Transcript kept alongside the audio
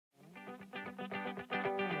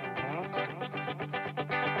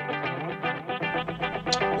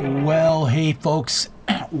Well, hey folks,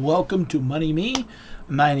 welcome to Money Me.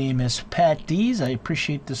 My name is Pat Dees. I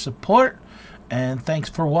appreciate the support and thanks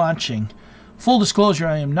for watching. Full disclosure,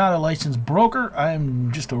 I am not a licensed broker. I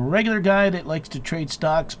am just a regular guy that likes to trade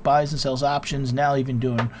stocks, buys and sells options, now even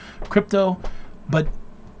doing crypto. But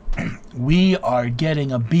we are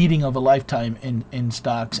getting a beating of a lifetime in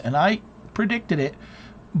stocks, and I predicted it,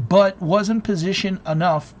 but wasn't positioned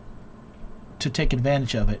enough to take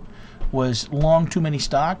advantage of it. Was long too many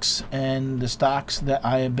stocks, and the stocks that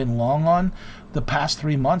I have been long on the past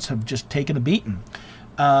 3 months have just taken a beating.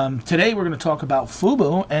 Today we're going to talk about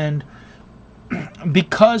FUBO, and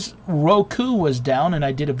because Roku was down, and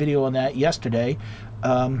I did a video on that yesterday,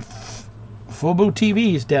 FUBO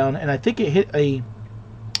TV is down, and I think it hit a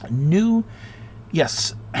new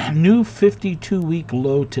 52-week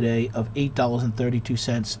low today of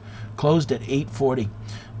 $8.32, closed at $8.40.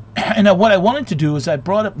 And what I wanted to do is I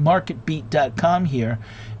brought up marketbeat.com here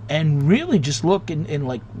and really just look in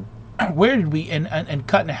like, where did we, and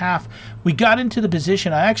cut in half. We got into the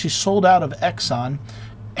position, I actually sold out of Exxon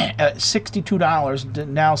at $62,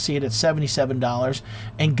 now see it at $77,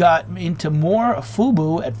 and got into more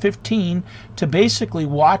FUBO at 15 to basically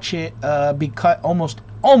watch it be cut almost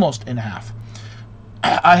in half.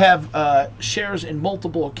 I have shares in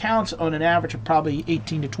multiple accounts on an average of probably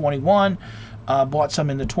 18 to 21. Bought some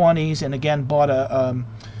in the 20s, and again bought a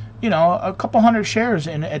couple hundred shares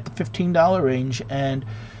at the $15 range, and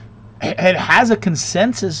it has a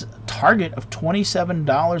consensus target of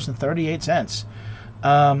 $27.38,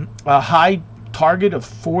 a high target of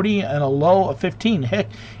 40 and a low of 15. Heck,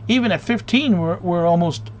 even at 15 we're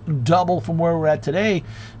almost double from where we're at today.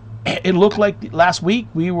 It looked like last week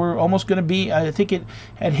we were almost going to be, I think it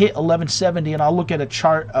had hit 1170, and I'll look at a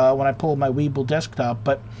chart when I pull my Webull desktop,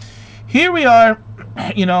 but here we are.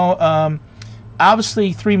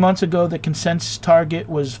 Obviously 3 months ago the consensus target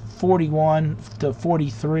was 41 to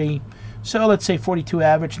 43, so let's say 42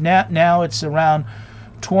 average. Now it's around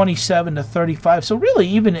 27 to 35. So really,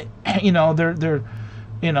 even they're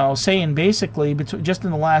saying basically just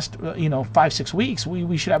in the last 5-6 weeks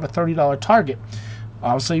we should have a $30 target.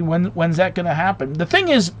 Obviously, when's that going to happen? The thing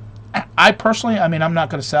is, I personally, I'm not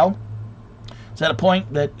going to sell. It's at a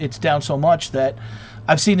point that it's down so much that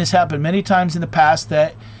I've seen this happen many times in the past,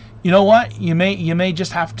 that you know what, you may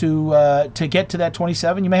just have to get to that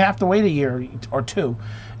 27, you may have to wait a year or two.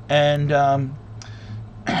 And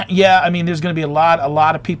yeah, there's going to be a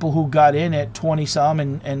lot of people who got in at 20 some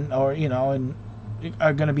and are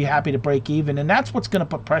going to be happy to break even, and that's what's going to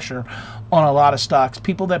put pressure on a lot of stocks.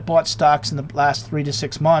 People that bought stocks in the last 3 to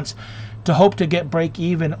 6 months to hope to get break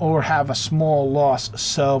even or have a small loss.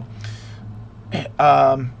 So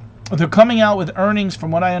they're coming out with earnings,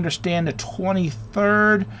 from what I understand, the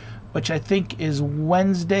 23rd, which I think is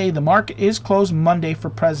Wednesday. The market is closed Monday for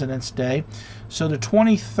President's Day. So the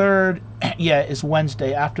 23rd, yeah, is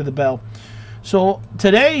Wednesday after the bell. So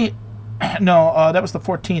today, no, that was the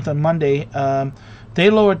 14th on Monday. They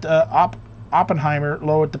lowered, Oppenheimer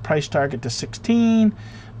lowered the price target to 16.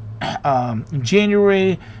 In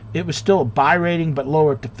January, it was still a buy rating, but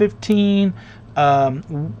lowered to 15.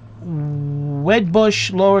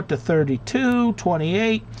 Wedbush lowered to 32,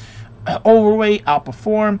 28. Overweight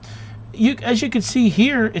outperformed. As you can see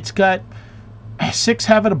here, it's got 6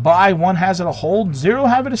 have it a buy, 1 has it a hold, 0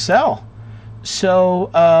 have it a sell.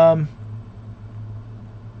 So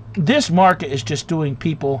this market is just doing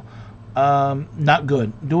people not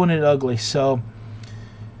good, doing it ugly. So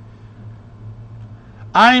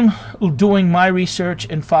I'm doing my research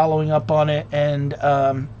and following up on it, and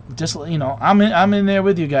just I'm in there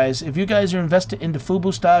with you guys. If you guys are invested into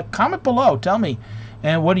FUBO stock, comment below, tell me,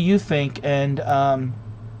 and what do you think? And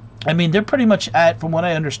they're pretty much at, from what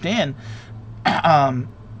I understand,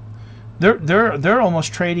 they're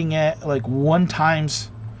almost trading at like one time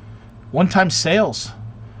sales.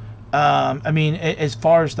 As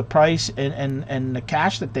far as the price and the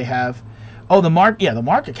cash that they have. Oh, the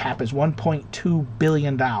market cap is $1.2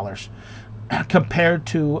 billion compared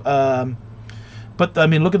to, but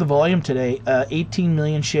look at the volume today, 18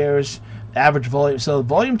 million shares, average volume. So the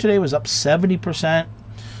volume today was up 70%.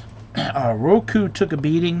 Roku took a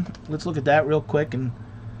beating. Let's look at that real quick. And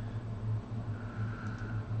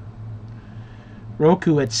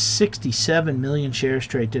Roku had 67 million shares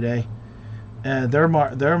trade today. Their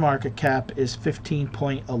market cap is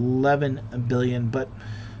 15.11 billion, but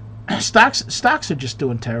stocks are just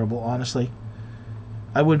doing terrible, honestly.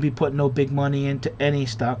 I wouldn't be putting no big money into any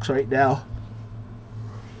stocks right now.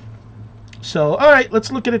 So, all right,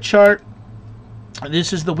 let's look at a chart.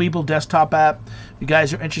 This is the Webull desktop app. If you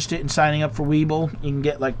guys are interested in signing up for Webull, you can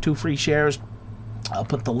get like 2 free shares. I'll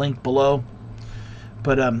put the link below.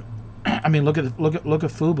 But I mean, look at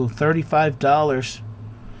FUBO, $35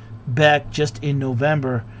 back just in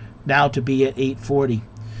November, now to be at $8.40.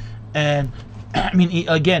 And I mean,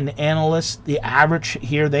 again, the analysts, the average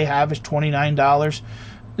here they have is $29.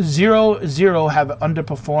 Zero have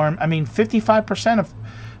underperformed. I mean, 55%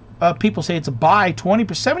 of people say it's a buy.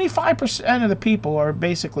 75% of the people are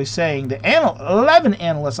basically saying, 11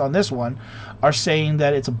 analysts on this one are saying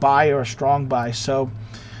that it's a buy or a strong buy. So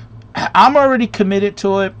I'm already committed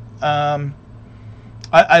to it.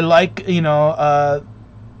 I like, you know,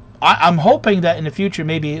 I'm hoping that in the future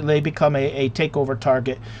maybe they become a takeover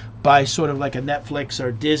target by sort of like a Netflix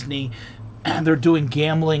or Disney. They're doing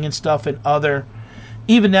gambling and stuff, and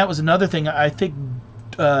even that was another thing. I think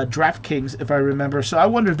DraftKings, if I remember. So I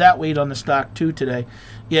wonder if that weighed on the stock too today.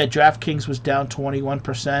 Yeah, DraftKings was down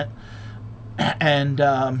 21%. And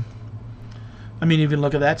I mean, even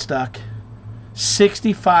look at that stock,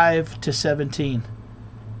 65 to 17.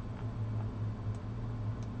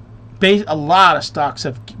 A lot of stocks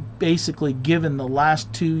have basically given the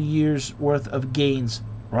last 2 years worth of gains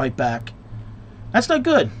right back. That's not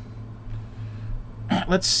good.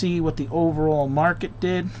 Let's see what the overall market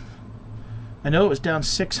did. I know it was down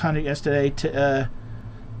 600 yesterday to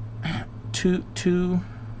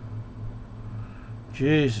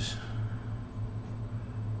Jesus.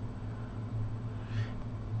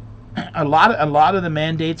 A lot of the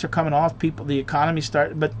mandates are coming off. The economy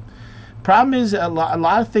started, but problem is a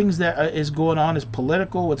lot of things that is going on is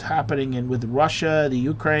political. What's happening with Russia, the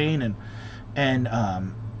Ukraine, and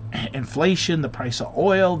inflation, the price of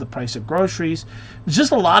oil, the price of groceries. There's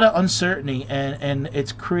just a lot of uncertainty, and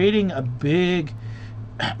it's creating a big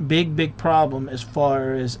problem as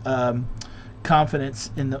far as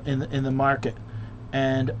confidence in the market,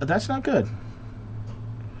 and that's not good.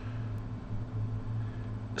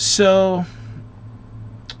 So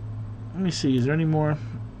let me see. Is there any more?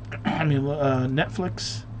 I mean,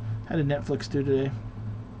 Netflix. How did Netflix do today?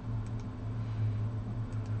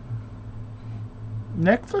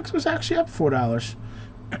 Netflix was actually up $4,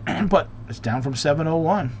 but it's down from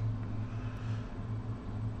 $7.01.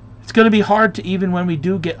 It's going to be hard to, even when we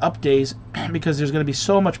do get up days, because there's going to be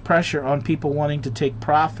so much pressure on people wanting to take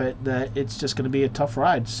profit that it's just going to be a tough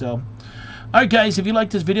ride. So, alright guys, if you like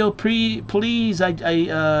this video, please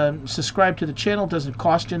subscribe to the channel. It doesn't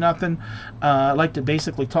cost you nothing. I like to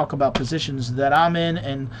basically talk about positions that I'm in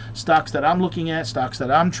and stocks that I'm looking at, stocks that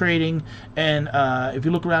I'm trading. And if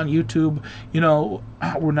you look around YouTube, you know,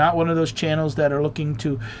 we're not one of those channels that are looking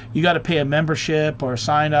to, you got to pay a membership or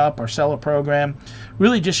sign up or sell a program.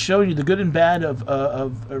 Really just showing you the good and bad of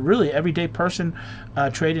a really everyday person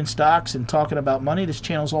trading stocks and talking about money. This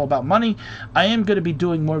channel is all about money. I am going to be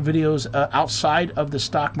doing more videos outside of the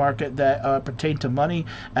stock market that pertain to money,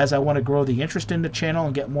 as I want to grow the interest in the channel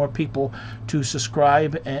and get more people to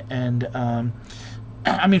subscribe. And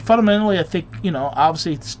I mean, fundamentally, I think, you know,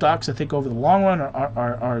 obviously stocks, I think over the long run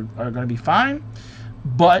are going to be fine.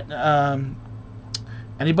 But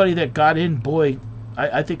anybody that got in, boy,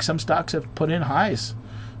 I think some stocks have put in highs,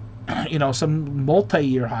 you know, some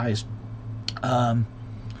multi-year highs.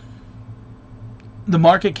 The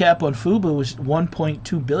market cap on FUBO is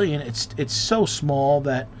 1.2 billion. It's so small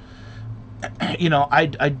that, you know, I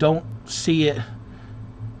don't see it.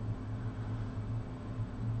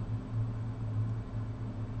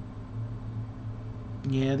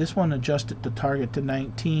 Yeah, this one adjusted the target to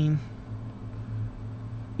 19.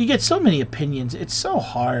 You get so many opinions. It's so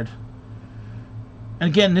hard. And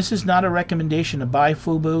again, this is not a recommendation to buy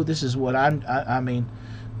FUBO. This is what I mean,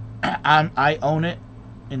 I own it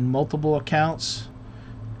in multiple accounts,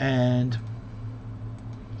 and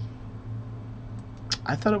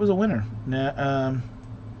I thought it was a winner. Now,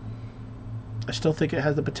 I still think it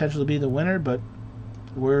has the potential to be the winner, but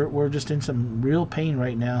we're just in some real pain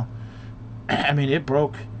right now. I mean, it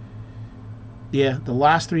broke. Yeah, the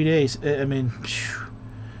last 3 days. I mean, phew.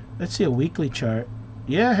 Let's see a weekly chart.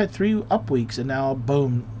 Yeah, I had 3 up weeks, and now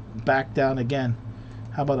boom, back down again.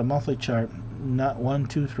 How about a monthly chart? Not 1,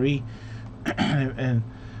 2, 3, and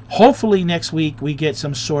hopefully next week we get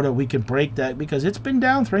some sort of, we can break that, because it's been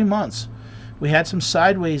down 3 months. We had some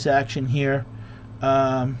sideways action here.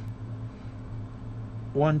 1,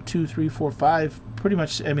 2, 3, 4, 5. Pretty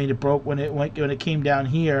much. I mean, it broke when it came down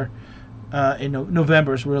here. In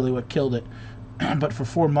November is really what killed it. But for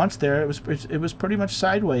 4 months there, it was pretty much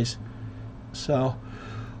sideways. So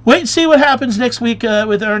wait and see what happens next week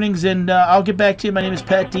with earnings, and I'll get back to you. My name is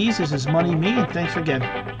Pat Dees. This is Money Me, and thanks again.